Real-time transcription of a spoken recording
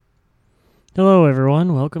Hello,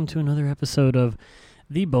 everyone. Welcome to another episode of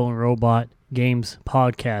the Bone Robot Games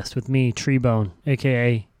Podcast with me, Treebone,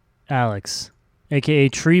 aka Alex, aka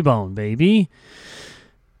Treebone, baby.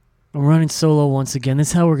 I'm running solo once again. This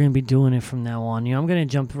is how we're going to be doing it from now on. I'm going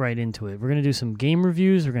to jump right into it. We're going to do some game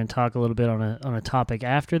reviews. We're going to talk a little bit on a topic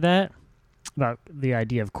after that about the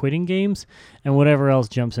idea of quitting games and whatever else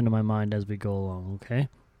jumps into my mind as we go along. Okay.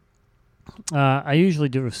 I usually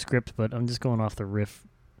do a script, but I'm just going off the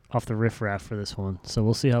riff-raff for this one. So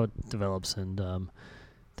we'll see how it develops, and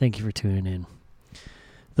thank you for tuning in.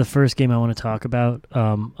 The first game I want to talk about,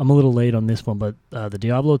 I'm a little late on this one, but the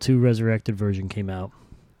Diablo 2 Resurrected version came out,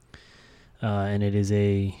 and it is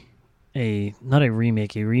not a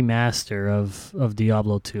remake, a remaster of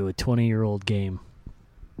Diablo 2, a 20-year-old game.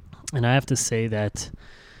 And I have to say that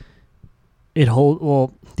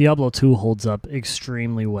Diablo 2 holds up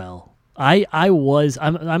extremely well. I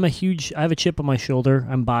have a chip on my shoulder.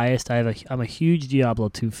 I'm biased. I'm a huge Diablo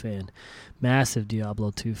 2 fan, massive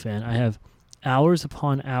Diablo 2 fan. I have hours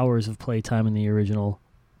upon hours of playtime in the original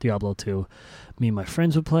Diablo 2. Me and my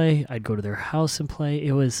friends would play. I'd go to their house and play.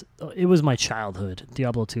 It was my childhood.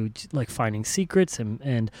 Diablo 2, like finding secrets,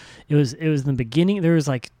 and it was in the beginning. There was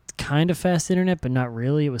like kind of fast internet, but not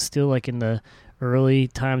really. It was still like in the early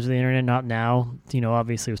times of the internet, not now.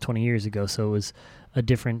 Obviously it was 20 years ago, so it was a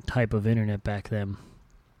different type of internet back then.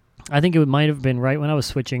 I think it might have been right when I was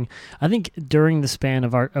switching. I think during the span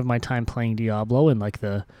of my time playing Diablo and like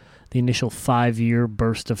the initial 5-year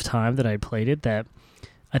burst of time that I played it, that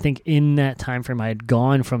I think in that time frame I had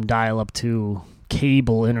gone from dial-up to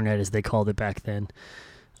cable internet, as they called it back then.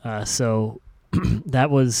 So that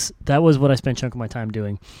was what I spent a chunk of my time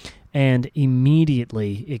doing. And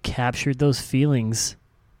immediately it captured those feelings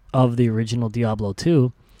of the original Diablo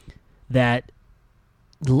 2 that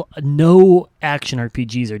no action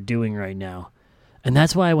RPGs are doing right now. And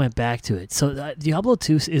that's why I went back to it. So Diablo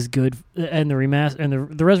 2 is good, and the remaster and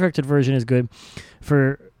the resurrected version is good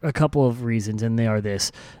for a couple of reasons, and they are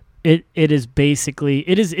this. It is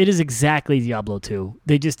exactly Diablo 2.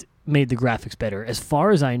 They just made the graphics better. As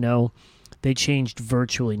far as I know, they changed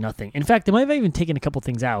virtually nothing. In fact, they might have even taken a couple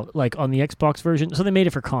things out, like on the Xbox version. So they made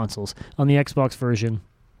it for consoles. On the Xbox version,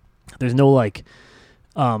 there's no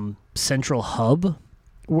central hub.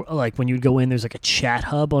 Like when you go in, there's like a chat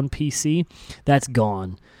hub on PC. That's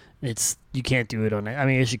gone. You can't do it on. I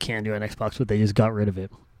mean, I guess you can do it on Xbox, but they just got rid of it.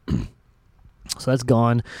 So that's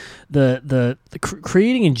gone. The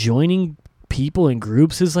creating and joining people in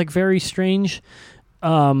groups is like very strange.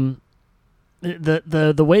 The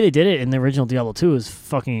way they did it in the original Diablo 2 is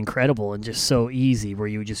fucking incredible and just so easy, where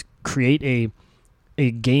you would just create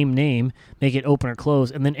a game name, make it open or close,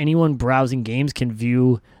 and then anyone browsing games can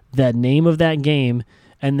view the name of that game,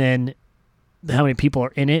 and then how many people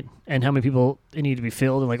are in it, and how many people it need to be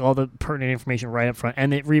filled, and like all the pertinent information right up front,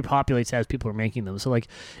 and it repopulates as people are making them. So like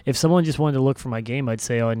if someone just wanted to look for my game, I'd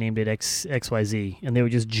say, I named it XYZ, and they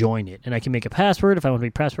would just join it, and I can make a password if I want to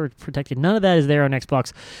be password protected. None of that is there on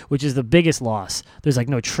Xbox, which is the biggest loss. There's like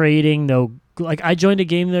no trading, I joined a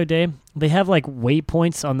game the other day. They have like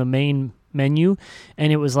waypoints on the main menu,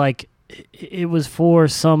 and it was for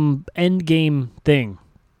some end game thing.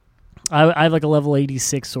 I have like a level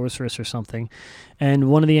 86 sorceress or something, and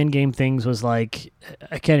one of the end game things was like,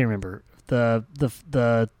 I can't remember,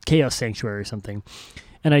 the Chaos Sanctuary or something.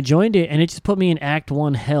 And I joined it, and it just put me in Act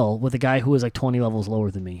 1 hell with a guy who was like 20 levels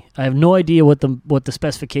lower than me. I have no idea what the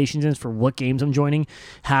specifications is for what games I'm joining,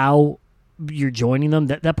 how you're joining them.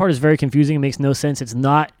 That part is very confusing. It makes no sense. It's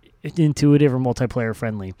not intuitive or multiplayer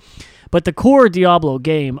friendly. But the core Diablo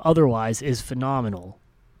game otherwise is phenomenal.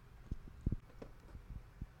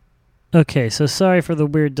 Okay, so sorry for the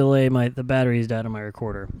weird delay. The battery's died on my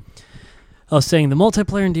recorder. I was saying the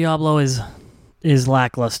multiplayer in Diablo is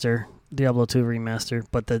lackluster, Diablo 2 remaster,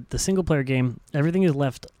 but the single-player game, everything is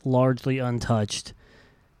left largely untouched,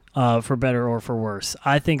 for better or for worse.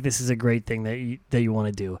 I think this is a great thing that you want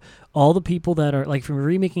to do. All the people that are, like, from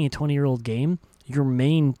remaking a 20-year-old game, your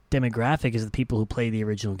main demographic is the people who play the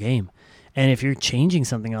original game. And if you're changing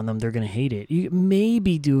something on them, they're going to hate it. You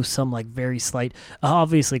maybe do some like very slight,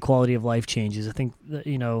 obviously quality of life changes. I think that,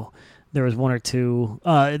 there was one or two.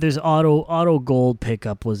 There's auto gold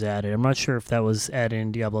pickup was added. I'm not sure if that was added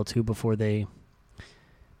in Diablo 2 before they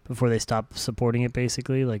stopped supporting it,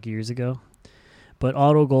 basically, like years ago. But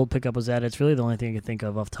auto gold pickup was added. It's really the only thing I can think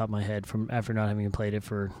of off the top of my head from after not having played it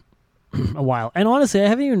for a while. And honestly, it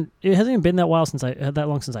hasn't even been that long since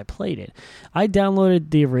I played it. I downloaded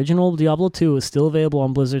the original Diablo 2. It was still available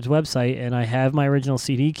on Blizzard's website, and I have my original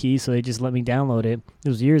CD key, so they just let me download it. It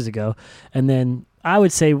was years ago. And then I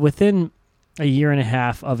would say within a year and a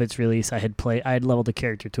half of its release, I had leveled the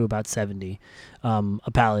character to about 70,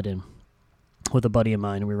 a paladin, with a buddy of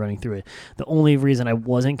mine, and we were running through it. The only reason I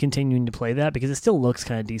wasn't continuing to play that, because it still looks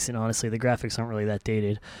kind of decent, honestly. The graphics aren't really that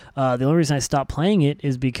dated. The only reason I stopped playing it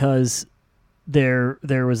is because there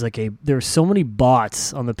were so many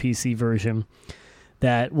bots on the PC version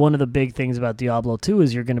that one of the big things about Diablo 2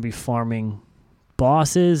 is you're going to be farming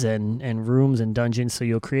bosses and rooms and dungeons. So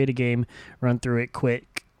you'll create a game, run through it, quit,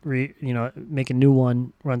 make a new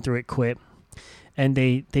one, run through it, quit. And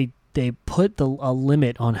they put a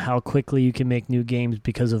limit on how quickly you can make new games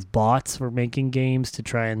because of bots for making games to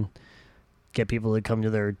try and get people to come to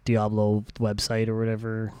their Diablo website or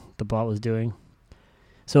whatever the bot was doing.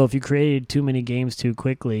 So if you created too many games too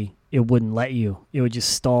quickly, it wouldn't let you. It would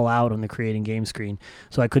just stall out on the creating game screen.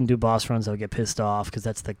 So I couldn't do boss runs. I would get pissed off because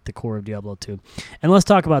that's the core of Diablo 2. And let's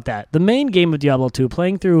talk about that. The main game of Diablo 2,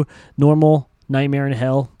 playing through normal Nightmare in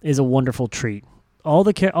Hell, is a wonderful treat. All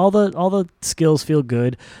the skills feel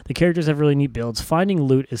good. The characters have really neat builds. Finding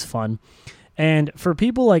loot is fun. And for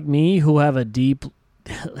people like me who have a deep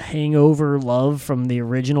hangover love from the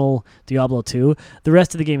original Diablo 2, the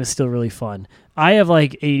rest of the game is still really fun. I have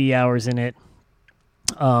like 80 hours in it.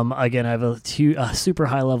 Again, I have a super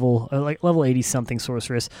high level, like level 80 something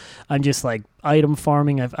sorceress. I'm just like item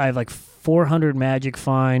farming. I have like 400 magic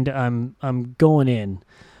find. I'm going in.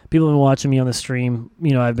 People have been watching me on the stream.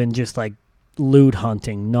 I've been just like loot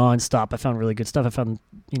hunting nonstop. I found really good stuff. I found,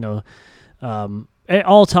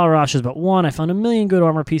 all Tal Rasha's but one. I found a million good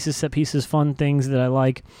armor pieces, set pieces, fun things that I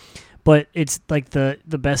like. But it's like the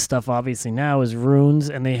best stuff obviously now is runes,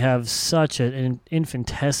 and they have such an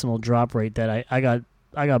infinitesimal drop rate that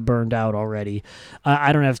I got burned out already.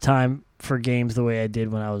 I don't have time for games the way I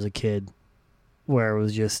did when I was a kid, where it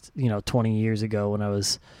was just 20 years ago when I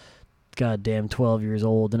was goddamn 12 years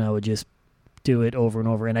old, and I would just do it over and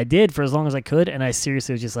over. And I did for as long as I could, and I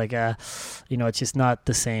seriously was just like, it's just not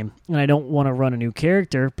the same. And I don't want to run a new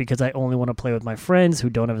character because I only want to play with my friends who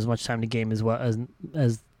don't have as much time to game as well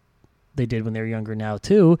as they did when they were younger now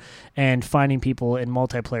too. And finding people in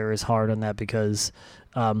multiplayer is hard on that because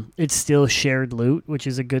it's still shared loot, which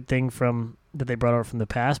is a good thing that they brought out from the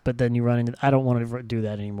past. But then you run into, I don't want to do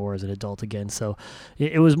that anymore as an adult again. So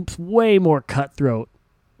it was way more cutthroat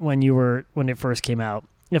when it first came out.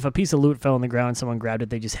 If a piece of loot fell on the ground and someone grabbed it,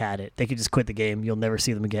 they just had it. They could just quit the game. You'll never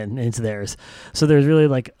see them again, and it's theirs. So there's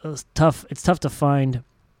really it's tough to find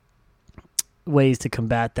ways to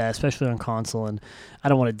combat that, especially on console, and I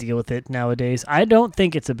don't want to deal with it nowadays. I don't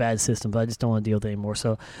think it's a bad system, but I just don't want to deal with it anymore.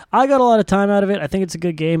 So I got a lot of time out of it. I think it's a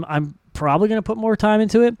good game. I'm probably going to put more time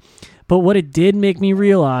into it, but what it did make me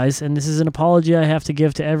realize, and this is an apology I have to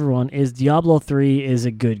give to everyone, is Diablo 3 is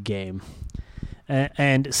a good game.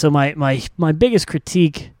 And so my biggest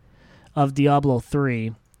critique of Diablo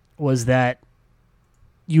 3 was that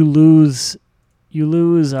you lose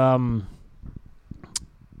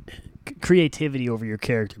creativity over your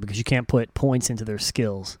character because you can't put points into their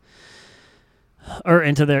skills or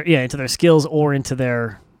into their skills or into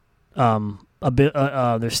their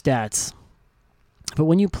stats. But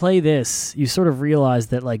when you play this, you sort of realize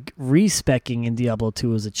that like respecking in Diablo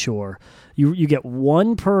 2 is a chore. You get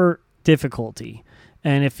one per difficulty,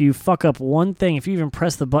 and if you fuck up one thing, if you even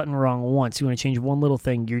press the button wrong once, you want to change one little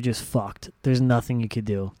thing, you're just fucked. There's nothing you could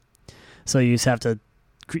do. So you just have to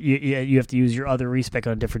you have to use your other respec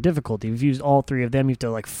on a different difficulty. If you've used all three of them, you have to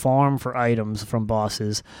like farm for items from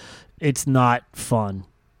bosses. It's not fun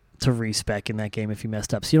to respec in that game if you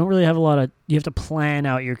messed up. So you don't really have you have to plan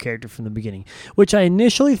out your character from the beginning, which I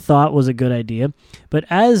initially thought was a good idea. But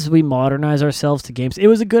as we modernize ourselves to games, it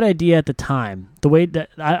was a good idea at the time. The way that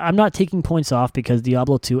I'm not taking points off because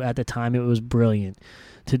Diablo 2 at the time, it was brilliant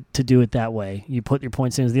to do it that way. You put your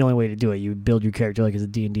points in is the only way to do it. You build your character like as a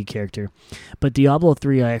D&D character. But Diablo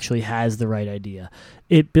 3 actually has the right idea.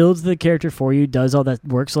 It builds the character for you, does all that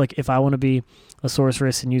work. So like if I want to be a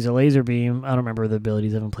sorceress and use a laser beam, I don't remember the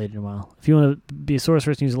abilities, I haven't played in a while. If you want to be a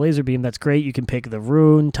sorceress and use a laser beam, that's great. You can pick the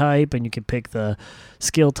rune type and you can pick the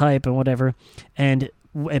skill type and whatever. And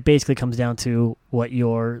it basically comes down to what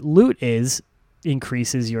your loot is,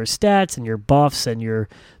 increases your stats and your buffs and your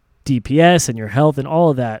DPS and your health and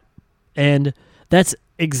all of that. And that's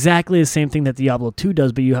exactly the same thing that Diablo 2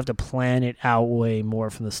 does, but you have to plan it out way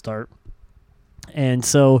more from the start. And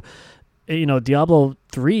so, Diablo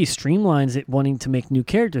 3 streamlines it wanting to make new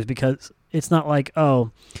characters because it's not like,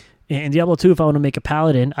 in Diablo 2, if I want to make a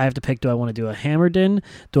paladin, I have to pick, do I want to do a Hammerdin?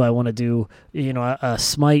 Do I want to do, a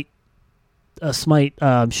smite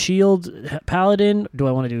shield paladin? Do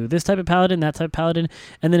I want to do this type of paladin, that type of paladin?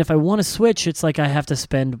 And then if I want to switch, it's like I have to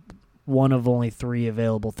spend one of only 3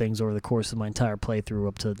 available things over the course of my entire playthrough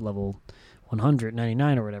up to level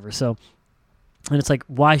 $199 or whatever. So, and it's like,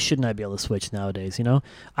 why shouldn't I be able to switch nowadays? You know,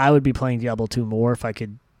 I would be playing Diablo 2 more if I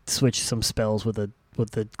could switch some spells with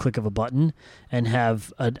the click of a button and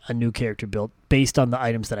have a new character built based on the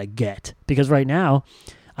items that I get. Because right now,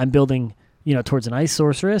 I'm building, towards an ice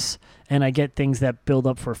sorceress, and I get things that build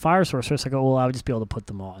up for a fire sorceress. I go, well, I would just be able to put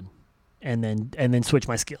them on, and then switch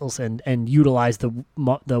my skills and utilize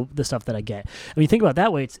the stuff that I get. I mean, think about it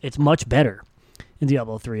that way. It's much better in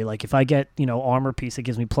Diablo 3. Like if I get armor piece that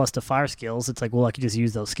gives me plus to fire skills, it's like, well, I could just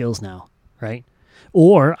use those skills now, right?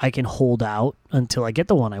 Or I can hold out until I get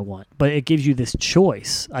the one I want. But it gives you this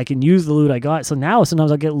choice. I can use the loot I got. So now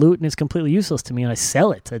sometimes I'll get loot and it's completely useless to me and I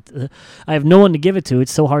sell it. I have no one to give it to.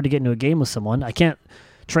 It's so hard to get into a game with someone. I can't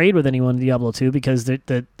trade with anyone in Diablo 2 because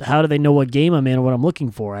how do they know what game I'm in or what I'm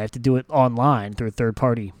looking for? I have to do it online through a third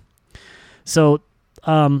party. So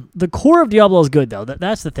the core of Diablo is good, though.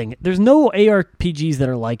 That's the thing. There's no ARPGs that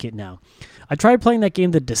are like it now. I tried playing that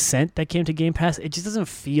game, The Descent, that came to Game Pass. It just doesn't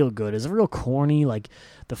feel good. It's real corny. Like,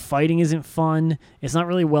 the fighting isn't fun. It's not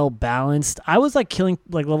really well balanced. I was, killing,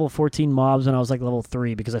 level 14 mobs when I was, level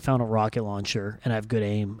 3 because I found a rocket launcher and I have good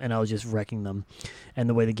aim, and I was just wrecking them. And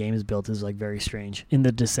the way the game is built is, very strange in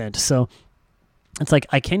The Descent. So, it's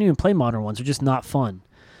I can't even play modern ones. They're just not fun.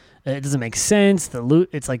 It doesn't make sense. The loot,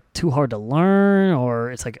 it's too hard to learn,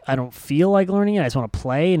 or it's I don't feel like learning it. I just want to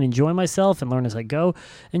play and enjoy myself and learn as I go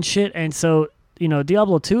and shit. And so,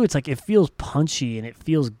 Diablo 2, it's it feels punchy and it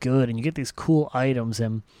feels good, and you get these cool items,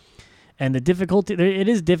 and the difficulty, it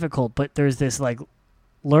is difficult, but there's this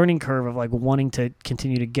learning curve of wanting to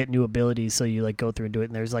continue to get new abilities, so you go through and do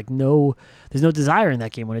it. And there's no desire in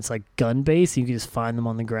that game when it's gun based. You can just find them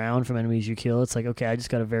on the ground from enemies you kill. It's okay, I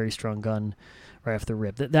just got a very strong gun right off the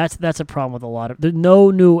rip. That's a problem with a lot of. No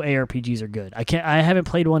new ARPGs are good. I haven't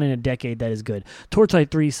played one in a decade that is good. Torchlight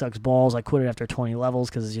 3 sucks balls. I quit it after 20 levels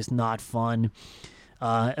because it's just not fun.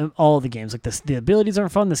 And all of the games, the abilities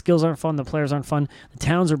aren't fun, the skills aren't fun, the players aren't fun, the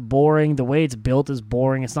towns are boring, the way it's built is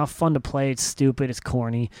boring. It's not fun to play. It's stupid. It's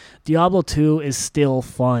corny. Diablo 2 is still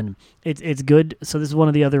fun. It's good. So this is one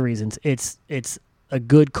of the other reasons. It's a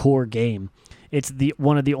good core game. It's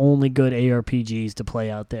one of the only good ARPGs to play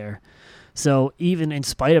out there. So even in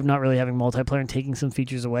spite of not really having multiplayer and taking some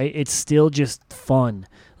features away, it's still just fun.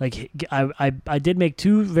 I did make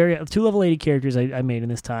two level 80 characters I made in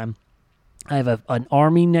this time. I have an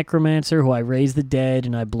army necromancer who I raise the dead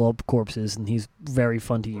and I blow up corpses, and he's very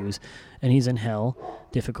fun to use. And he's in hell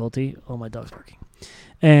difficulty. Oh, my dog's barking.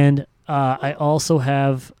 And I also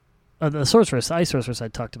have the sorceress, ice sorceress I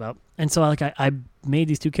talked about. And so I made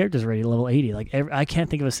these two characters already, level 80. I can't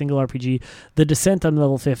think of a single RPG. The Descent, I'm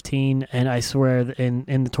level 15, and I swear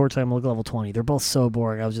in the Torchlight, I'm level 20. They're both so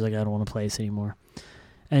boring. I was just I don't want to play this anymore.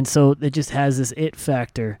 And so it just has this it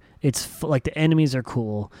factor. It's the enemies are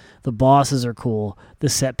cool, the bosses are cool, the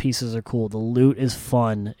set pieces are cool, the loot is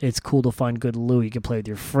fun. It's cool to find good loot. You can play with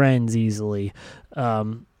your friends easily.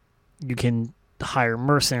 You can hire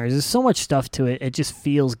mercenaries. There's so much stuff to it. It just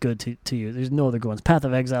feels good to you. There's no other good ones. Path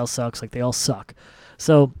of Exile sucks. They all suck.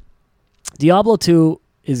 So Diablo 2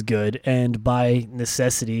 is good, and by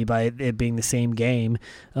necessity, by it being the same game,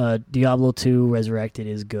 Diablo 2 Resurrected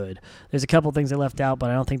is good. There's a couple things I left out,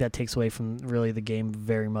 but I don't think that takes away from really the game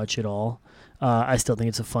very much at all. I still think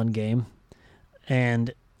it's a fun game,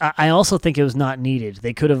 and I also think it was not needed.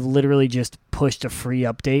 They could have literally just pushed a free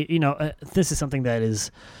update. This is something that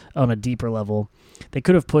is on a deeper level. They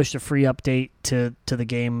could have pushed a free update to the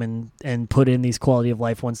game and put in these quality of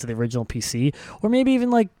life ones to the original PC, or maybe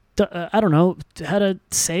even I don't know, had a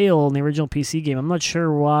sale in the original PC game. I'm not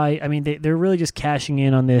sure why. I mean, they're really just cashing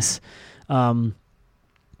in on this.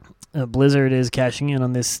 Blizzard is cashing in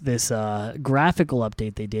on this graphical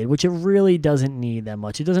update they did, which it really doesn't need that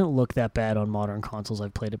much. It doesn't look that bad on modern consoles.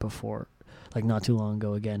 I've played it before, not too long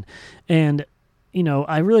ago again. And,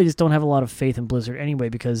 I really just don't have a lot of faith in Blizzard anyway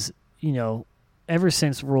because, ever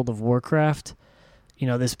since World of Warcraft,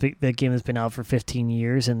 that game has been out for 15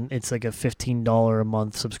 years, and it's a $15 a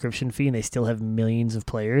month subscription fee, and they still have millions of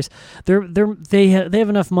players. They have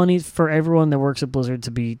enough money for everyone that works at Blizzard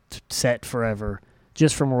to be set forever,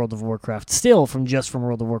 just from World of Warcraft. Still from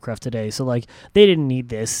World of Warcraft today. So they didn't need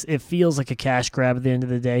this. It feels like a cash grab at the end of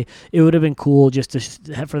the day. It would have been cool just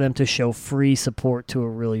for them to show free support to a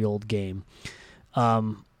really old game.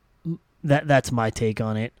 That's my take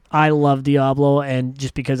on it. I love Diablo, and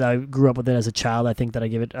just because I grew up with it as a child, I think that I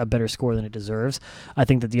give it a better score than it deserves. I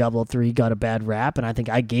think that Diablo 3 got a bad rap, and I think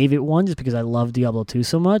I gave it one just because I love Diablo 2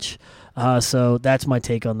 so much. So that's my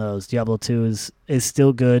take on those. Diablo 2 is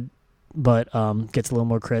still good, but gets a little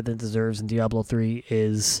more credit than it deserves, and Diablo 3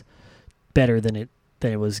 is better than it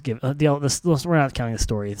than it was given. We're not counting the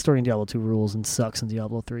story. The story in Diablo 2 rules and sucks in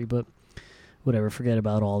Diablo 3, but whatever. Forget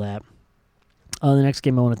about all that. The next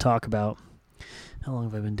game I want to talk about. How long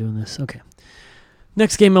have I been doing this? Okay.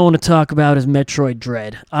 Next game I want to talk about is Metroid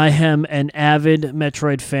Dread. I am an avid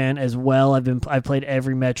Metroid fan as well. I've played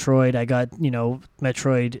every Metroid. I got,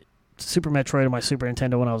 Super Metroid on my Super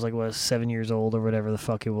Nintendo when I was 7 years old or whatever the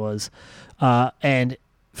fuck it was. And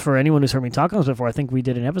for anyone who's heard me talk on this before, I think we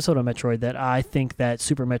did an episode on Metroid that I think that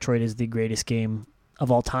Super Metroid is the greatest game of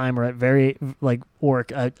all time, or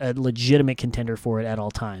a legitimate contender for it at all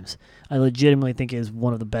times. I legitimately think it is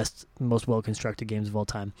one of the best, most well-constructed games of all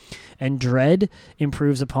time. And Dread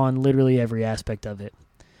improves upon literally every aspect of it.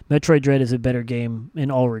 Metroid Dread is a better game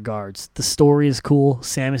in all regards. The story is cool.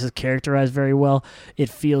 Samus is characterized very well. It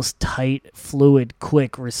feels tight, fluid,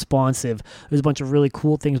 quick, responsive. There's a bunch of really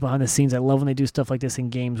cool things behind the scenes. I love when they do stuff like this in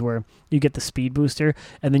games where you get the speed booster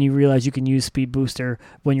and then you realize you can use speed booster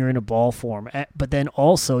when you're in a ball form. But then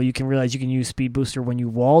also you can realize you can use speed booster when you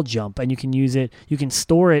wall jump, and you can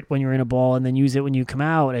store it when you're in a ball and then use it when you come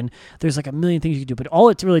out. And there's like a million things you can do. But all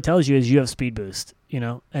it really tells you is you have speed boost.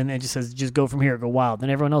 And it just says, just go from here, go wild. Then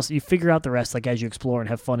everyone else, you figure out the rest as you explore and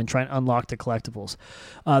have fun and try and unlock the collectibles.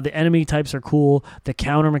 The enemy types are cool. The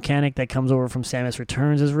counter mechanic that comes over from Samus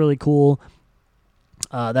Returns is really cool.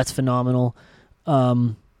 That's phenomenal.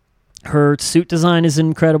 Her suit design is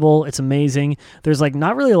incredible. It's amazing. There's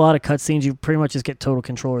not really a lot of cutscenes. You pretty much just get total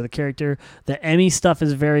control of the character. The Emmy stuff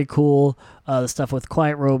is very cool. The stuff with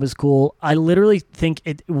Quiet Robe is cool. I literally think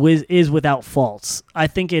it is without faults. I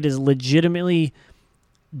think it is legitimately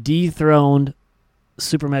dethroned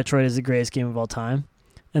Super Metroid as the greatest game of all time.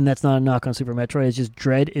 And that's not a knock on Super Metroid. It's just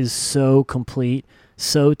Dread is so complete,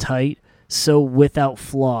 so tight, so without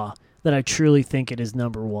flaw that I truly think it is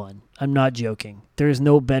number one. I'm not joking. There is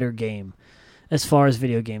no better game as far as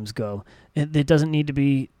video games go. It doesn't need to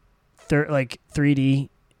be 3D.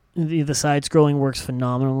 The side-scrolling works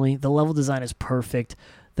phenomenally. The level design is perfect.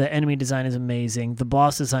 The enemy design is amazing. The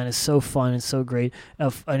boss design is so fun and so great.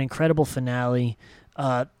 An incredible finale.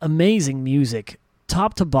 Amazing music.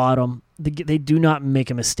 Top to bottom, they do not make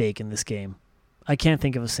a mistake in this game. I can't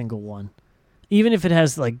think of a single one. Even if it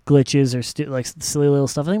has glitches or silly little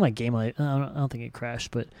stuff. I think my game, I don't think it crashed,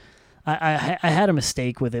 but I had a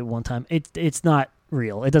mistake with it one time. It's not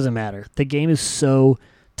real. It doesn't matter. The game is so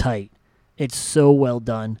tight. It's so well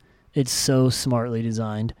done. It's so smartly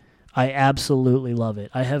designed. I absolutely love it.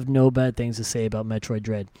 I have no bad things to say about Metroid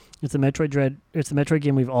Dread. It's the Metroid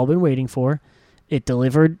game we've all been waiting for. It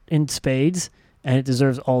delivered in spades, and it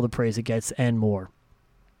deserves all the praise it gets and more.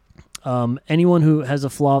 Anyone who has a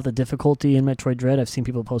flaw with the difficulty in Metroid Dread, I've seen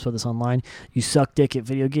people post about this online, you suck dick at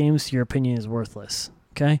video games, your opinion is worthless,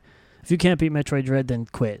 okay? If you can't beat Metroid Dread, then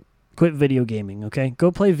quit. Quit video gaming, okay?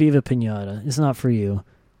 Go play Viva Pinata. It's not for you,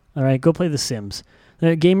 all right? Go play The Sims.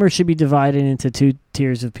 The gamers should be divided into two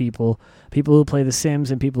tiers of people who play The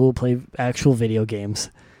Sims and people who play actual video games.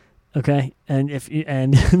 Okay, and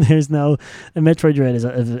there's no, Metroid Dread is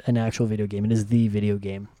an actual video game. It is the video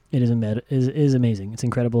game. It is amazing. It's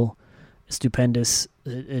incredible. It's stupendous.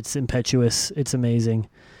 It's impetuous. It's amazing.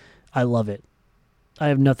 I love it. I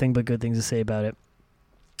have nothing but good things to say about it.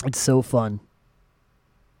 It's so fun.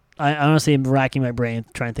 I honestly am racking my brain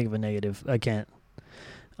trying to think of a negative. I can't.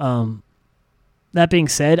 That being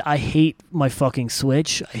said, I hate my fucking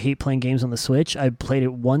Switch. I hate playing games on the Switch. I played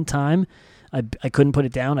it one time. I couldn't put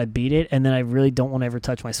it down. I beat it, and then I really don't want to ever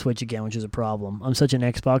touch my Switch again, which is a problem. I'm such an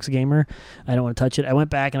Xbox gamer. I don't want to touch it. I went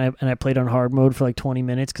back and I played on hard mode for 20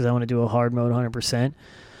 minutes because I want to do a hard mode 100%.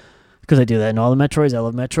 Because I do that in all the Metroids. I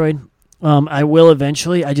love Metroid. I will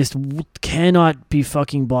eventually. I just cannot be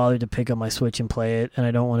fucking bothered to pick up my Switch and play it, and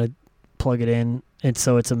I don't want to plug it in. And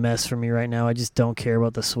so it's a mess for me right now. I just don't care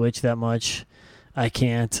about the Switch that much. I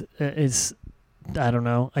can't. I don't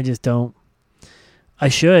know. I just don't. I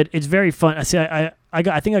should. It's very fun. I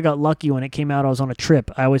think I got lucky when it came out. I was on a trip.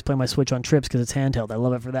 I always play my Switch on trips because it's handheld. I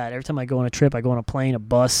love it for that. Every time I go on a trip, I go on a plane, a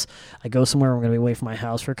bus, I go somewhere I'm going to be away from my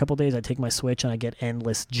house for a couple of days, I take my Switch and I get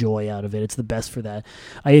endless joy out of it. It's the best for that.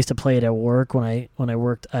 I used to play it at work. When I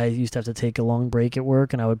worked, I used to have to take a long break at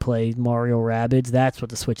work, and I would play Mario Rabbids. That's what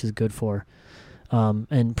the Switch is good for,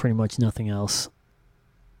 and pretty much nothing else.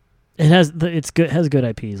 It has good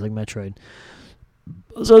IPs like Metroid.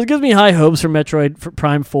 So it gives me high hopes for Metroid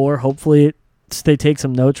Prime 4. Hopefully they take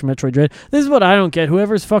some notes from Metroid Dread. This is what I don't get.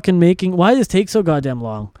 Whoever's fucking making... Why does this take so goddamn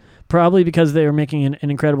long? Probably because they are making an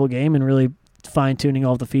incredible game and really fine-tuning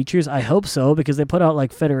all the features. I hope so, because they put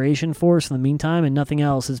out Federation Force in the meantime and nothing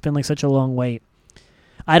else. It's been such a long wait.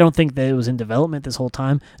 I don't think that it was in development this whole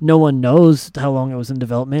time. No one knows how long it was in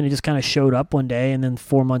development. It just kind of showed up one day, and then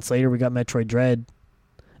 4 months later we got Metroid Dread.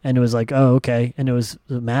 And it was like, oh, okay. And it was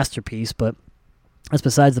a masterpiece, but that's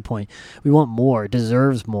besides the point. We want more. It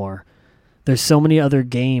deserves more. There's so many other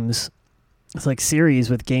games. It's like series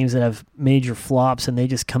with games that have major flops, and they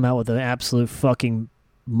just come out with an absolute fucking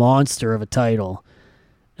monster of a title.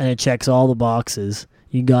 And it checks all the boxes.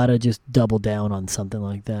 You got to just double down on something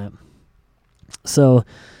like that. So,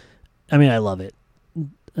 I mean, I love it.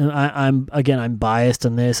 I'm biased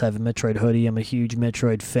on this. I have a Metroid hoodie. I'm a huge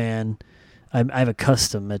Metroid fan. I have a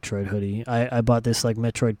custom Metroid hoodie. I bought this like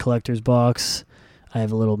Metroid collector's box. I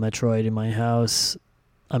have a little Metroid in my house.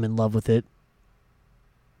 I'm in love with it.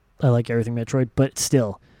 I like everything Metroid, but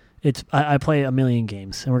still, I play a million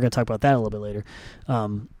games, and we're going to talk about that a little bit later.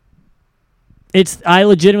 I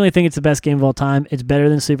legitimately think it's the best game of all time. It's better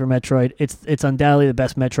than Super Metroid. It's undoubtedly the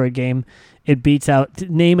best Metroid game. It beats out.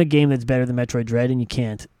 Name a game that's better than Metroid Dread, and you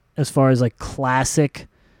can't. As far as like classic,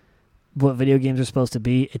 what video games are supposed to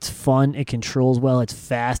be, it's fun. It controls well. It's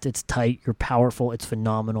fast. It's tight. You're powerful. It's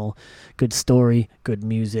phenomenal. Good story. Good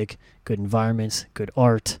music. Good environments. Good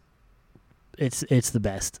art. It's the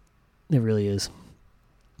best. It really is.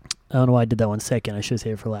 I don't know why I did that one second. I should have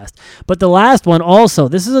saved it for last. But the last one also,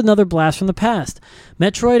 this is another blast from the past.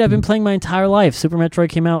 Metroid, I've been playing my entire life. Super Metroid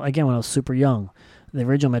came out, again, when I was super young. The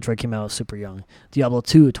original Metroid came out when I was super young. Diablo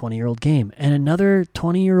 2, a 20-year-old game. And another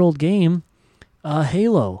 20-year-old game,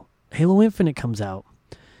 Halo. Halo Infinite comes out.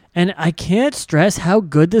 And I can't stress how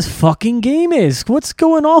good this fucking game is. What's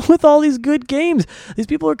going on with all these good games? These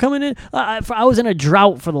people are coming in. I was in a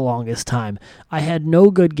drought for the longest time. I had no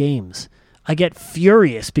good games. I get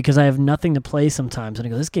furious because I have nothing to play sometimes. And I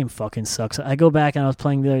go, this game fucking sucks. I go back and I was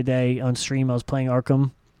playing the other day on stream. I was playing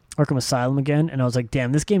Arkham Asylum again. And I was like,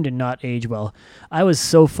 damn, this game did not age well. I was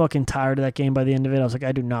so fucking tired of that game by the end of it. I was like,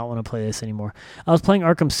 I do not want to play this anymore. I was playing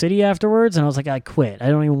Arkham City afterwards. And I was like, I quit. I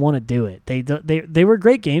don't even want to do it. They were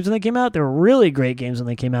great games when they came out. They were really great games when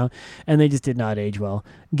they came out. And they just did not age well.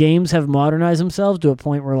 Games have modernized themselves to a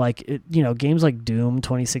point where, like, games like Doom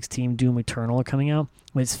 2016, Doom Eternal are coming out.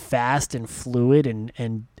 It's fast and fluid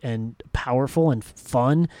and powerful and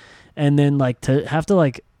fun. And then, like, to have to,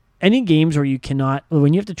 like, any games where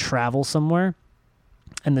when you have to travel somewhere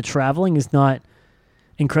and the traveling is not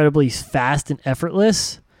incredibly fast and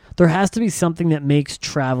effortless, there has to be something that makes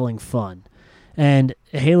traveling fun. And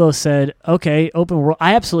Halo said, okay, open world.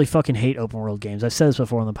 I absolutely fucking hate open world games. I've said this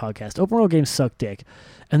before on the podcast. Open world games suck dick.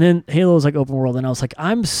 And then Halo was like open world, and I was like,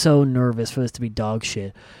 I'm so nervous for this to be dog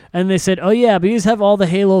shit. And they said, oh yeah, but you just have all the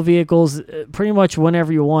Halo vehicles pretty much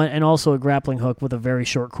whenever you want, and also a grappling hook with a very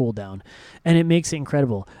short cooldown. And it makes it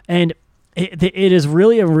incredible. And it is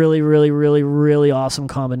really a really, really, really, really awesome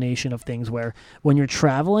combination of things where when you're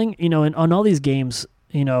traveling, and on all these games,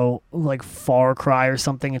 like Far Cry or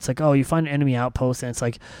something, it's like, oh, you find an enemy outpost, and it's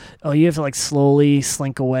like, oh, you have to like slowly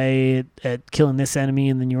slink away at killing this enemy,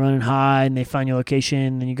 and then you run and hide, and they find your location,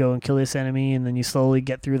 and then you go and kill this enemy, and then you slowly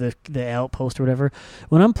get through the outpost or whatever.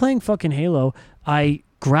 When I'm playing fucking Halo, I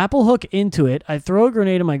grapple hook into it, I throw a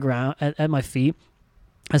grenade at my feet,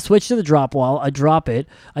 I switch to the drop wall, I drop it,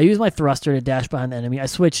 I use my thruster to dash behind the enemy, I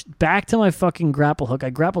switch back to my fucking grapple hook, I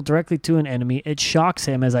grapple directly to an enemy, it shocks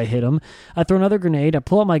him as I hit him, I throw another grenade, I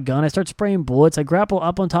pull out my gun, I start spraying bullets, I grapple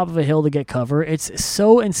up on top of a hill to get cover. It's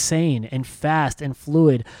so insane and fast and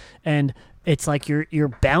fluid, and it's like you're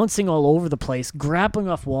bouncing all over the place, grappling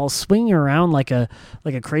off walls, swinging around like a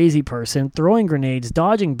crazy person, throwing grenades,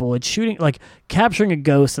 dodging bullets, shooting, like capturing a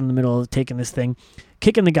ghost in the middle of taking this thing,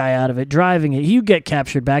 kicking the guy out of it, driving it. You get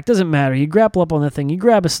captured back. Doesn't matter. You grapple up on the thing. You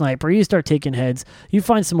grab a sniper. You start taking heads. You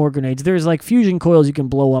find some more grenades. There's like fusion coils you can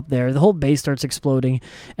blow up there. The whole base starts exploding.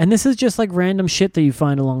 And this is just like random shit that you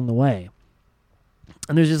find along the way.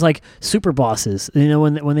 And there's just like super bosses,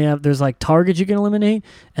 when they have, there's like targets you can eliminate.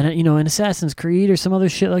 And, in Assassin's Creed or some other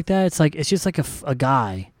shit like that, it's just like a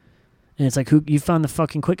guy. And it's like, who you found the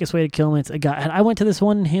fucking quickest way to kill him. It's a guy. And I went to this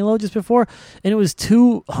one in Halo just before, and it was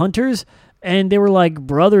two hunters, and they were like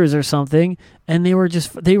brothers or something, and they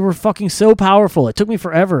were fucking so powerful. It took me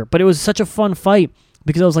forever, but it was such a fun fight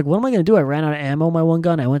because I was like, what am I going to do? I ran out of ammo on my one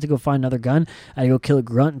gun. I went to go find another gun. I had to go kill a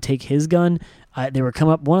grunt and take his gun. They were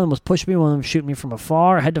coming up. One of them was pushing me. One of them was shooting me from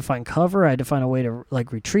afar. I had to find cover. I had to find a way to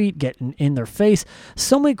like retreat, get in their face.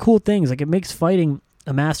 So many cool things. Like, it makes fighting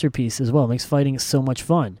a masterpiece as well. It makes fighting so much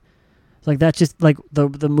fun. It's like, that's just like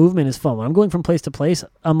the movement is fun. When I'm going from place to place,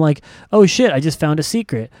 I'm like, oh shit, I just found a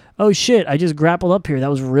secret. Oh shit, I just grappled up here.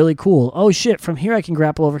 That was really cool. Oh shit, from here I can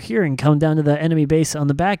grapple over here and come down to the enemy base on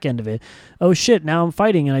the back end of it. Oh shit, now I'm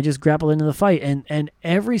fighting and I just grapple into the fight. And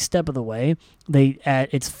every step of the way,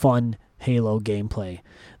 it's fun Halo gameplay.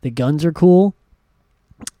 The guns are cool.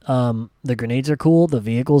 The grenades are cool. The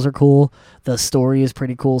vehicles are cool. The story is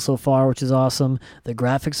pretty cool so far, which is awesome. The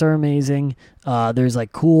graphics are amazing. There's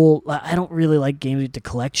like cool. I don't really like games to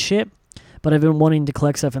collect shit, but I've been wanting to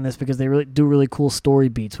collect stuff in this because they really do really cool story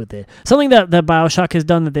beats with it. Something that BioShock has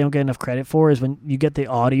done that they don't get enough credit for is when you get the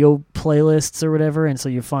audio playlists or whatever, and so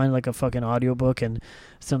you find like a fucking audiobook and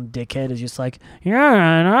some dickhead is just like,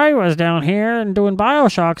 yeah, and I was down here and doing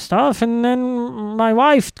BioShock stuff, and then my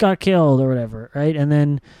wife got killed or whatever, right? And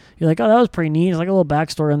then you're like, oh, that was pretty neat. It's like a little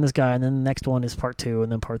backstory on this guy, and then the next one is part 2,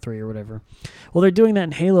 and then part 3 or whatever. Well, they're doing that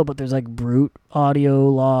in Halo, but there's like brute audio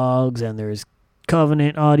logs, and there's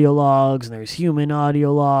Covenant audio logs, and there's human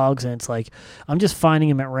audio logs, and it's like I'm just finding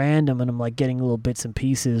them at random, and I'm like getting little bits and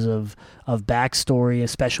pieces of backstory and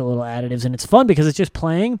special little additives, and it's fun because it's just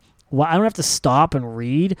playing. Well, I don't have to stop and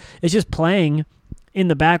read. It's just playing in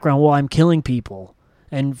the background while I'm killing people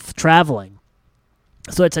and traveling.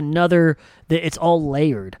 So it's it's all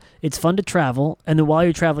layered. It's fun to travel, and then while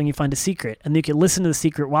you're traveling, you find a secret, and you can listen to the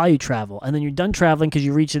secret while you travel, and then you're done traveling because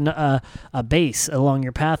you reach a base along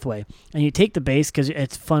your pathway, and you take the base because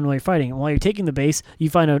it's fun while you're fighting, and while you're taking the base, you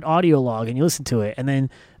find an audio log, and you listen to it, and then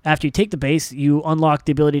after you take the base, you unlock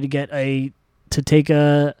the ability to take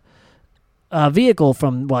a vehicle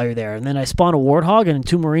from while you're there, and then I spawn a warthog, and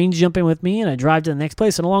 2 Marines jump in with me, and I drive to the next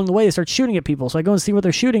place, and along the way they start shooting at people, so I go and see what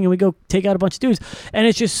they're shooting, and we go take out a bunch of dudes, and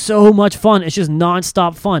it's just so much fun. It's just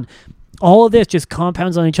non-stop fun. All of this just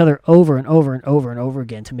compounds on each other over and over and over and over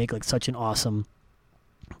again to make like such an awesome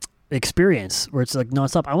experience where it's like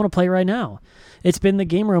nonstop. I want to play right now. It's been the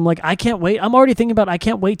game where I'm like, I can't wait. I'm already thinking about I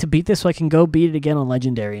can't wait to beat this so I can go beat it again on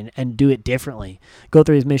Legendary and do it differently. Go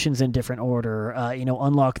through these missions in different order,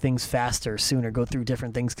 unlock things faster, sooner, go through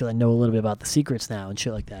different things because I know a little bit about the secrets now and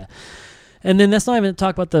shit like that. And then that's not even to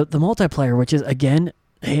talk about the multiplayer, which is, again,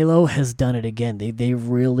 Halo has done it again. They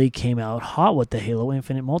really came out hot with the Halo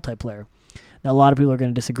Infinite multiplayer. Now, a lot of people are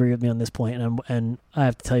going to disagree with me on this point, and I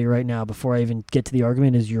have to tell you right now, before I even get to the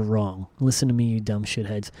argument, is you're wrong. Listen to me, you dumb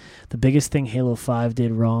shitheads. The biggest thing Halo 5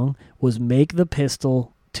 did wrong was make the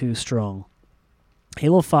pistol too strong.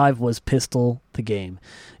 Halo 5 was pistol the game.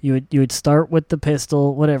 You would start with the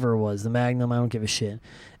pistol, whatever it was, the Magnum, I don't give a shit,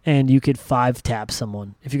 and you could 5-tap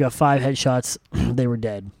someone. If you got 5 headshots, they were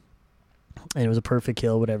dead. And it was a perfect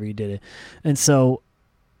kill, whatever you did it. And so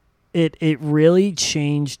It really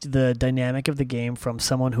changed the dynamic of the game from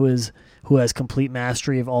someone who has complete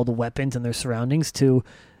mastery of all the weapons and their surroundings to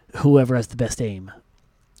whoever has the best aim.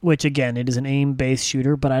 Which, again, it is an aim-based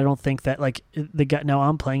shooter, but I don't think that, like, now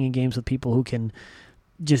I'm playing in games with people who can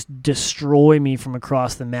just destroy me from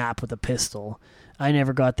across the map with a pistol. I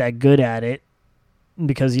never got that good at it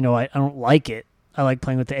because, I don't like it. I like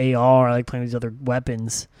playing with the AR. I like playing with these other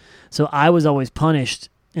weapons. So I was always punished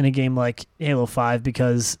in a game like Halo 5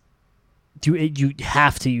 because you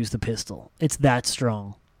have to use the pistol. It's that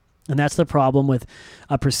strong. And that's the problem with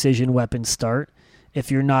a precision weapon start. If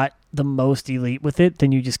you're not the most elite with it,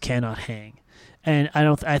 then you just cannot hang. And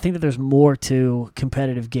I think that there's more to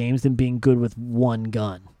competitive games than being good with one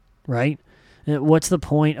gun, right? And what's the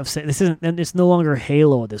point of saying it's no longer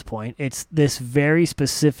Halo at this point. It's this very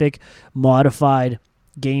specific modified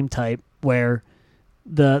game type where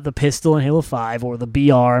the pistol in Halo 5 or the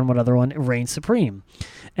BR and what other one reigns supreme.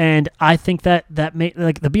 And I think that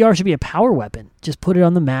the BR should be a power weapon. Just put it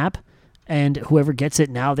on the map, and whoever gets it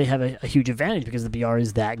now, they have a huge advantage because the BR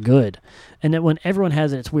is that good. And then when everyone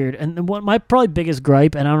has it, it's weird. And what my probably biggest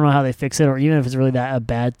gripe, and I don't know how they fix it, or even if it's really that a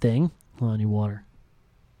bad thing. Hold on, I need water.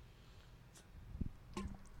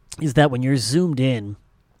 Is that when you're zoomed in,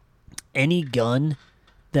 any gun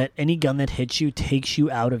that hits you takes you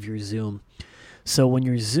out of your zoom. So when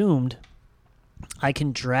you're zoomed, I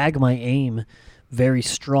can drag my aim very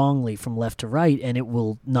strongly from left to right, and it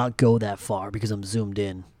will not go that far because I'm zoomed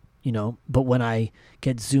in, But when I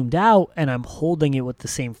get zoomed out and I'm holding it with the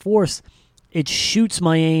same force, it shoots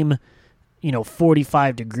my aim,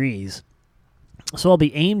 45 degrees. So I'll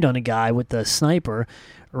be aimed on a guy with the sniper.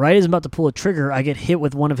 Right as I'm about to pull a trigger, I get hit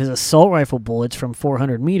with one of his assault rifle bullets from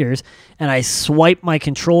 400 meters, and I swipe my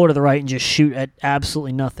controller to the right and just shoot at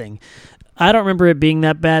absolutely nothing. I don't remember it being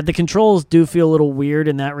that bad. The controls do feel a little weird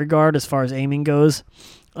in that regard as far as aiming goes.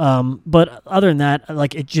 But other than that,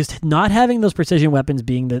 like, it just not having those precision weapons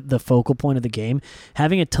being the focal point of the game,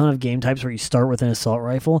 having a ton of game types where you start with an assault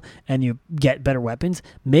rifle and you get better weapons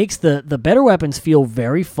makes the better weapons feel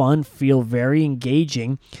very fun, feel very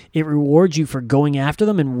engaging. It rewards you for going after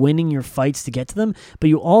them and winning your fights to get to them, but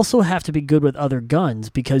you also have to be good with other guns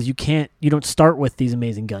because you don't start with these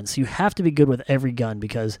amazing guns. So you have to be good with every gun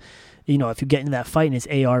because, if you get into that fight and it's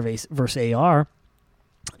AR versus AR,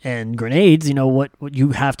 And grenades, you know, what you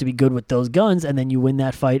have to be good with those guns, and then you win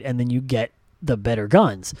that fight, and then you get the better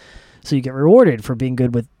guns. So you get rewarded for being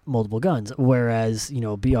good with multiple guns. Whereas, you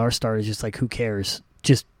know, BR Start is just like, who cares?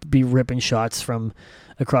 Just be ripping shots from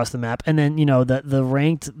across the map. And then, you know, the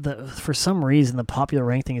ranked, for some reason, the popular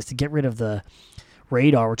rank thing is to get rid of the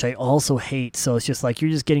radar, which I also hate. So it's just like you're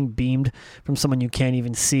just getting beamed from someone you can't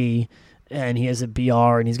even see, and he has a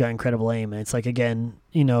BR and he's got incredible aim. And it's like, again,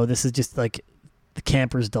 you know, this is just like the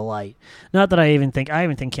camper's delight. Not that I even think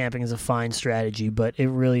camping is a fine strategy, but it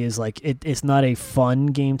really is like it's not a fun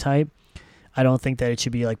game type. I don't think that it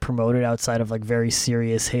should be like promoted outside of like very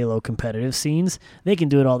serious Halo competitive scenes. They can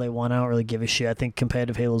do it all they want. I don't really give a shit. I think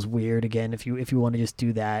competitive Halo's weird. Again, if you want to just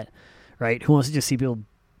do that, right? Who wants to just see people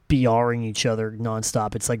BRing each other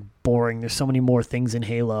nonstop? It's like boring. There's so many more things in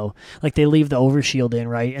Halo. Like they leave the overshield in,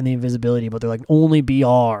 right, and the invisibility, but they're like only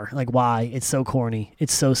BR. Like why? It's so corny.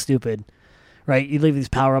 It's so stupid. Right, you leave these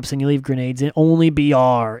power-ups and you leave grenades in, only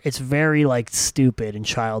BR. It's very, like, stupid and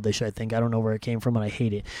childish, I think. I don't know where it came from, and I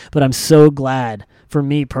hate it. But I'm so glad, for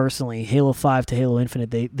me personally, Halo 5 to Halo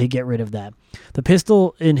Infinite, they get rid of that. The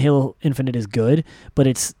pistol in Halo Infinite is good, but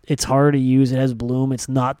it's harder to use. It has bloom. It's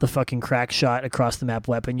not the fucking crack shot across the map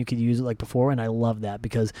weapon. You could use it like before, and I love that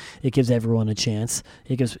because it gives everyone a chance.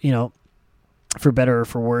 It gives, you know, for better or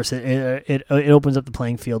for worse, it opens up the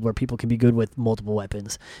playing field where people can be good with multiple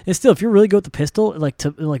weapons. And still, if you're really good with the pistol,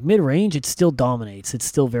 like mid range, it still dominates. It's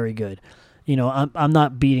still very good. You know, I'm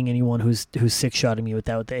not beating anyone who's six shotting me with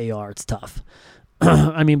the AR. It's tough.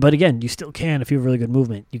 I mean, but again, you still can if you have really good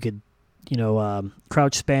movement. You could, you know,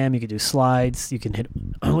 crouch spam. You could do slides. You can hit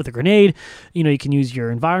with a grenade. You know, you can use your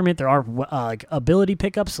environment. There are like ability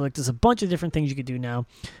pickups. So like there's a bunch of different things you could do now,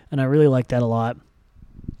 and I really like that a lot.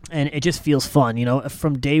 And it just feels fun, you know.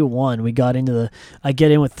 From day one, we got into I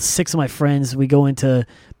get in with 6 of my friends. We go into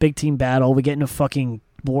big team battle. We get into fucking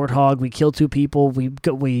warthog. We kill 2 people.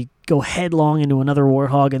 We go headlong into another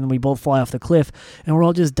warthog, and then we both fly off the cliff. And we're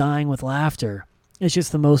all just dying with laughter. It's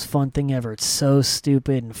just the most fun thing ever. It's so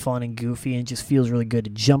stupid and fun and goofy, and it just feels really good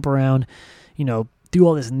to jump around, you know, do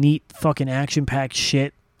all this neat fucking action-packed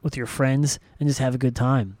shit with your friends, and just have a good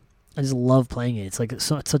time. I just love playing it. It's like it's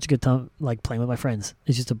such a good time, like playing with my friends.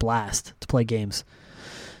 It's just a blast to play games,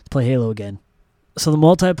 to play Halo again. So the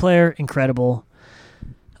multiplayer, incredible.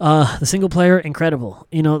 The single player, incredible.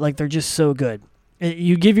 You know, like they're just so good.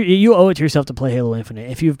 You owe it to yourself to play Halo Infinite.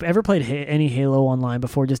 If you've ever played any Halo online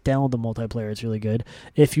before, just download the multiplayer. It's really good.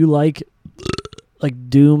 If you like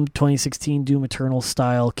Doom 2016, Doom Eternal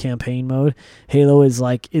style campaign mode, Halo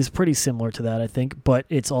is pretty similar to that, I think, but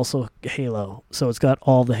it's also Halo. So it's got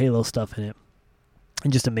all the Halo stuff in it.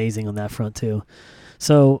 And just amazing on that front too.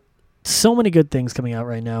 So many good things coming out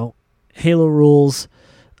right now. Halo rules,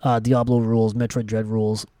 Diablo rules, Metroid Dread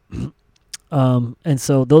rules. And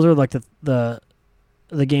so those are like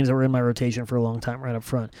the games that were in my rotation for a long time right up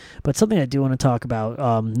front. But something I do want to talk about,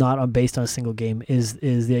 based on a single game, is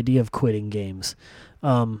the idea of quitting games.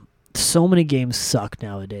 So many games suck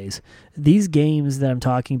nowadays. These games that I'm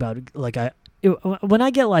talking about, like when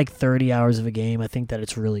I get like 30 hours of a game, I think that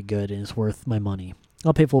it's really good and it's worth my money.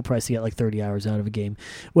 I'll pay full price to get like 30 hours out of a game,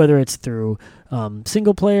 whether it's through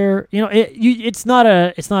single player. You know, it's not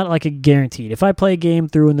like a guaranteed. If I play a game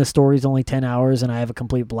through and the story's only 10 hours and I have a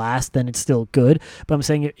complete blast, then it's still good. But I'm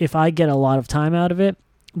saying if I get a lot of time out of it,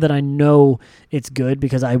 then I know it's good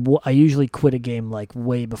because I usually quit a game like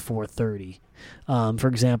way before 30. For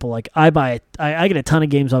example, like I get a ton of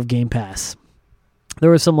games off Game Pass. There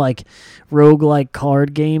was some like roguelike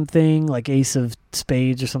card game thing, like Ace of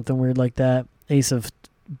Spades or something weird like that. Ace of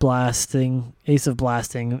Blasting, I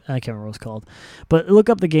can't remember what it's called. But look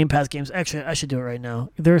up the Game Pass games. Actually, I should do it right now.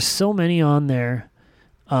 There's so many on there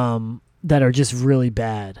that are just really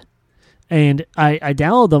bad. And I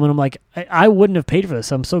download them, and I'm like, I wouldn't have paid for this.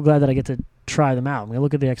 So I'm so glad that I get to try them out. I'm going to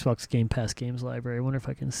look at the Xbox Game Pass games library. I wonder if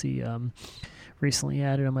I can see recently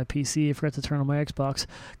added on my PC. I forgot to turn on my Xbox.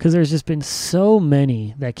 Because there's just been so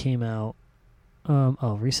many that came out.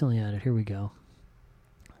 Recently added. Here we go.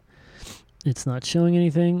 It's not showing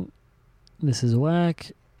anything. This is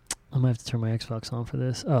whack. I might have to turn my Xbox on for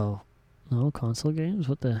this. Oh, no, console games?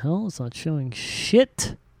 What the hell? It's not showing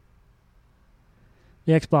shit.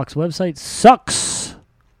 The Xbox website sucks.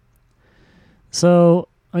 So,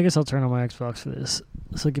 I guess I'll turn on my Xbox for this.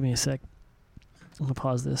 So, give me a sec. I'm going to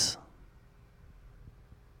pause this.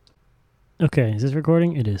 Okay, is this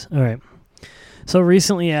recording? It is. All right. So,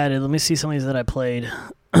 recently added. Let me see some of these that I played.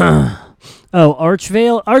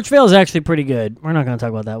 Archvale. Archvale is actually pretty good. We're not going to talk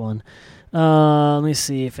about that one. Let me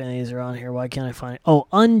see if any of these are on here. Why can't I find it? Oh,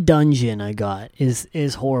 Undungeon I got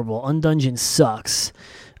is horrible. Undungeon sucks.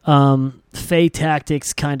 Fae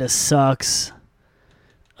Tactics kind of sucks.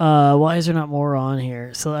 Why is there not more on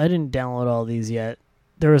here? So I didn't download all these yet.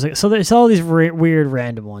 So there's all these weird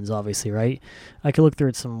random ones, obviously, right? I could look through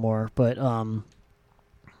it some more, but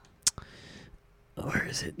where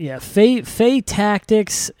is it? Yeah, Fae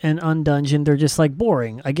Tactics and Undungeon, they're just like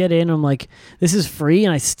boring. I get in, I'm like, this is free,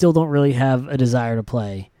 and I still don't really have a desire to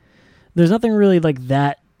play. There's nothing really like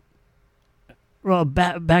that. Well,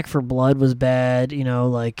 Back for Blood was bad,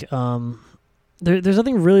 like there's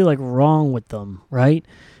nothing really like wrong with them, right?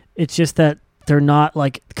 It's just that they're not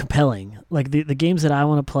like compelling. Like the games that I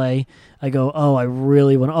want to play, I go, oh, I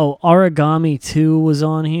really want. Oh, Origami 2 was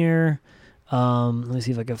on here. Let me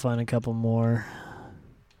see if I can find a couple more.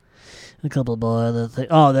 A couple of other things.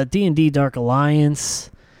 Oh, that D&D Dark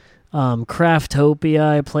Alliance. Craftopia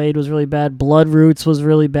I played was really bad. Bloodroots was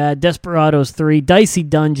really bad. Desperados 3. Dicey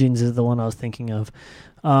Dungeons is the one I was thinking of.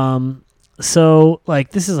 So,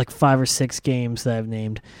 like, this is like 5 or 6 games that I've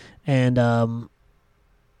named. And,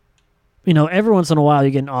 every once in a while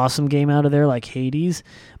you get an awesome game out of there, like Hades.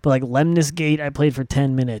 But, like, Lemnis Gate, I played for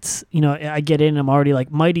 10 minutes. I get in and I'm already,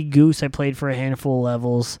 like, Mighty Goose, I played for a handful of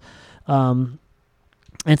levels. And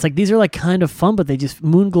it's like, these are, like, kind of fun, but they just,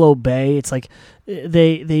 Moonglow Bay, it's like,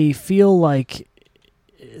 they feel like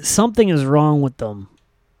something is wrong with them.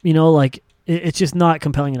 Like, it's just not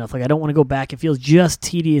compelling enough. Like, I don't want to go back. It feels just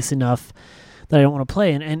tedious enough that I don't want to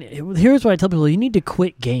play. And here's what I tell people: you need to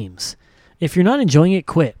quit games. If you're not enjoying it,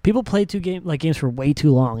 quit. People play games for way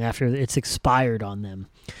too long after it's expired on them.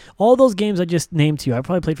 All those games I just named to you, I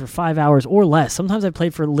probably played for 5 hours or less. Sometimes I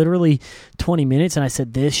played for literally 20 minutes, and I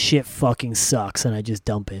said, this shit fucking sucks, and I just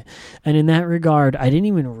dump it. And in that regard, I didn't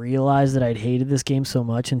even realize that I'd hated this game so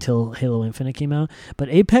much until Halo Infinite came out. But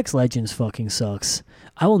Apex Legends fucking sucks.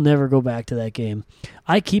 I will never go back to that game.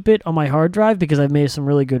 I keep it on my hard drive because I've made some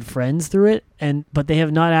really good friends through it, but they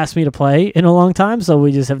have not asked me to play in a long time, so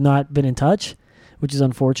we just have not been in touch, which is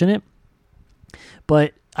unfortunate.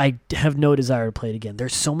 But I have no desire to play it again.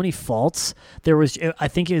 There's so many faults. I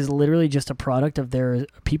think it is literally just a product of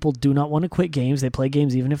people do not want to quit games. They play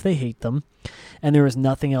games even if they hate them. And there was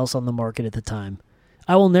nothing else on the market at the time.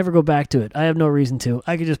 I will never go back to it. I have no reason to.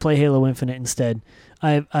 I could just play Halo Infinite instead.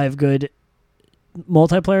 I have good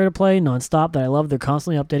multiplayer to play nonstop that I love. They're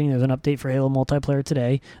constantly updating. There's an update for Halo multiplayer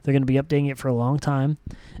today. They're going to be updating it for a long time,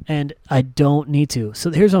 and I don't need to.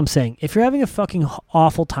 So here's what I'm saying. If you're having a fucking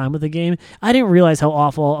awful time with the game, I didn't realize how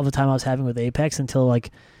awful of a time I was having with Apex until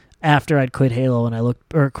like after I'd quit Halo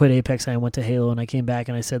and quit Apex and I went to Halo and I came back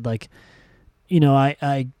and I said like, why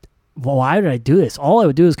did I do this? All I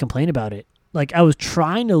would do is complain about it. Like I was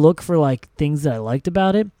trying to look for like things that I liked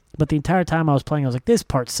about it. But the entire time I was playing, I was like, this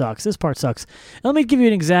part sucks. This part sucks. And let me give you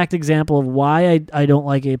an exact example of why I don't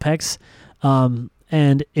like Apex. And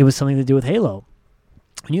it was something to do with Halo.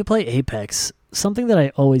 When you play Apex, something that I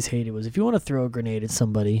always hated was if you want to throw a grenade at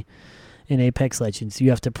somebody in Apex Legends, you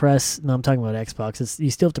have to press, no, I'm talking about Xbox.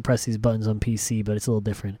 You still have to press these buttons on PC, but it's a little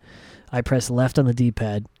different. I press left on the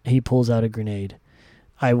D-pad. He pulls out a grenade.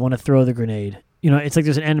 I want to throw the grenade. It's like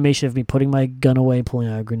there's an animation of me putting my gun away, pulling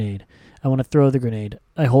out a grenade. I want to throw the grenade.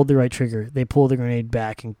 I hold the right trigger. They pull the grenade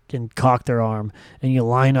back and cock their arm, and you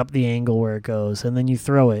line up the angle where it goes, and then you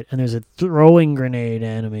throw it, and there's a throwing grenade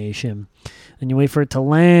animation. And you wait for it to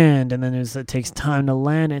land, and then it takes time to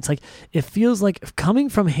land. And it's like, it feels like coming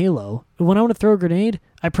from Halo, when I want to throw a grenade,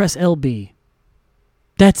 I press LB.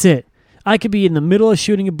 That's it. I could be in the middle of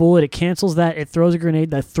shooting a bullet. It cancels that. It throws a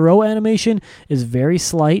grenade. The throw animation is very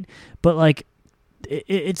slight, but like,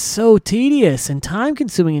 it's so tedious and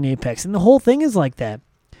time-consuming in Apex, and the whole thing is like that.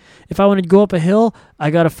 If I want to go up a hill,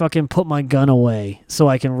 I gotta fucking put my gun away so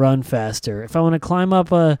I can run faster. If I want to climb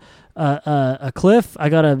up a cliff, I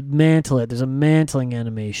gotta mantle it. There's a mantling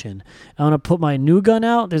animation. I want to put my new gun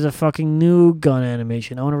out. There's a fucking new gun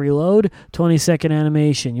animation. I want to reload. 20-second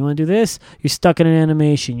animation. You want to do this? You're stuck in an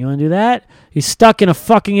animation. You want to do that? You're stuck in a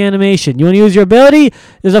fucking animation. You want to use your ability?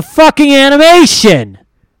 There's a fucking animation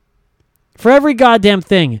for every goddamn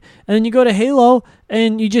thing. And then you go to Halo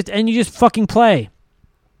and you just fucking play.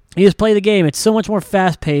 You just play the game. It's so much more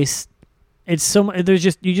fast paced. You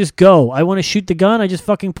just go. I want to shoot the gun, I just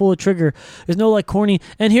fucking pull the trigger. There's no like corny.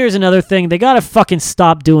 And here's another thing. They gotta fucking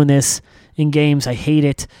stop doing this in games. I hate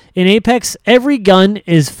it. In Apex, every gun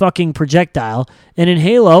is fucking projectile. And in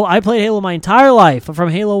Halo, I played Halo my entire life. From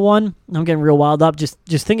Halo 1, I'm getting real wild up just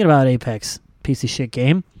thinking about Apex. Piece of shit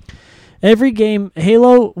game. Every game,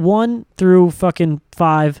 Halo 1 through fucking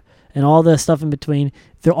 5 and all the stuff in between,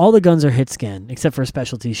 all the guns are hit scan, except for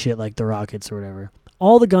specialty shit like the rockets or whatever.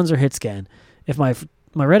 All the guns are hit scan. If my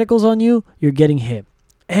reticle's on you, you're getting hit.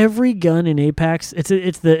 every gun in Apex, it's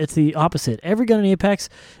the opposite. Every gun in Apex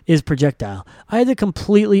is projectile. I had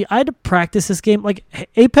to practice this game. Like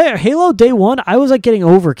Apex, Halo day one, I was like getting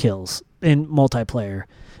overkills in multiplayer.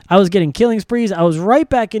 I was getting killing sprees. I was right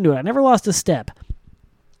back into it. I never lost a step.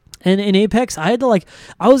 And in Apex, I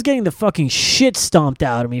was getting the fucking shit stomped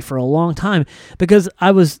out of me for a long time because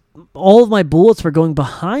all of my bullets were going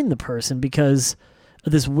behind the person because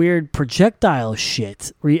of this weird projectile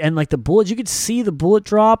shit. And like the bullets, you could see the bullet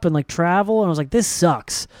drop and like travel. And I was like, this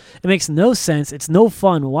sucks. It makes no sense. It's no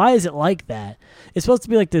fun. Why is it like that? It's supposed to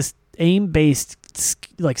be like this aim-based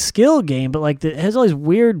like skill game, but like it has all these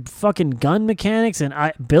weird fucking gun mechanics and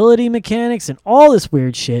ability mechanics and all this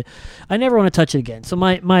weird shit. I never want to touch it again. So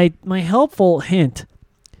my helpful hint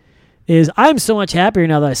is I'm so much happier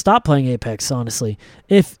now that I stopped playing Apex, honestly.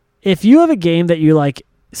 If you have a game that you like,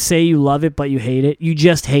 say you love it but you hate it, you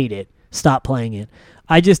just hate it, stop playing it.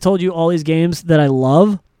 I just told you all these games that I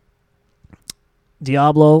love: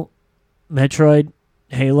 Diablo, Metroid,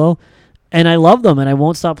 Halo. And I love them, and I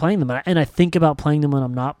won't stop playing them. And I think about playing them when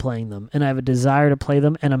I'm not playing them. And I have a desire to play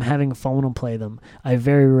them, and I'm having fun when I play them. I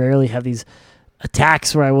very rarely have these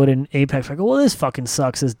attacks where I would in Apex. I go, well, this fucking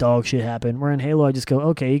sucks. This dog shit happened. Where in Halo, I just go,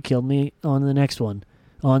 okay, he killed me. On the next one.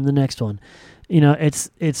 On the next one. You know, it's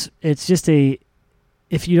just a...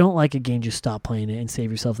 If you don't like a game, just stop playing it and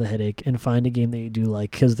save yourself the headache and find a game that you do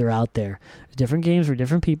like, because they're out there. There's different games for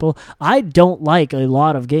different people. I don't like a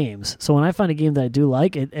lot of games. So when I find a game that I do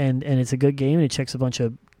like it and it's a good game and it checks a bunch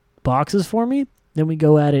of boxes for me, then we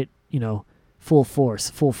go at it, you know, full force,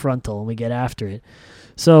 full frontal, and we get after it.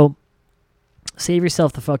 So save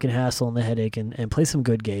yourself the fucking hassle and the headache and play some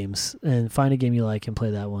good games and find a game you like and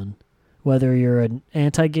play that one. Whether you're an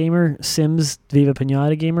anti-gamer, Sims, Viva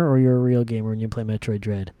Pinata gamer, or you're a real gamer and you play Metroid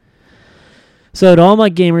Dread. So to all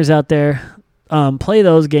my gamers out there, play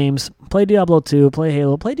those games. Play Diablo 2, play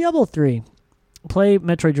Halo, play Diablo 3, play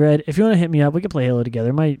Metroid Dread. If you want to hit me up, we can play Halo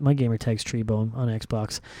together. My gamer tag's Treebone on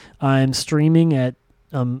Xbox. I'm streaming at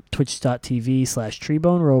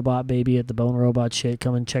twitch.tv/TreeboneRobot, baby, at the Bone Robot shit.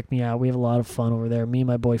 Come and check me out. We have a lot of fun over there. Me and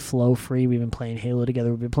my boy Flo Free, we've been playing Halo together.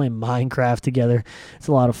 We've been playing Minecraft together. It's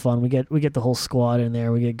a lot of fun. We get the whole squad in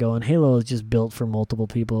there. We get going. Halo is just built for multiple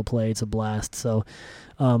people to play. It's a blast. So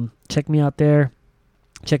check me out there.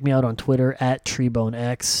 Check me out on Twitter at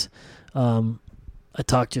TreeboneX. I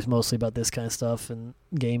talk just mostly about this kind of stuff and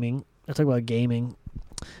gaming. I talk about gaming.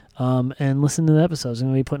 And listen to the episodes. I'm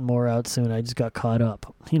going to be putting more out soon. I just got caught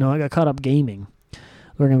up. I got caught up gaming.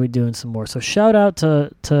 We're going to be doing some more. So shout out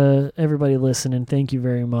to everybody listening. Thank you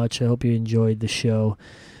very much. I hope you enjoyed the show.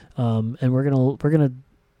 And we're going to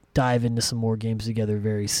dive into some more games together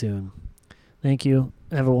very soon. Thank you.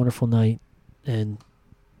 Have a wonderful night. And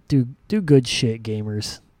do good shit,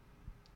 gamers.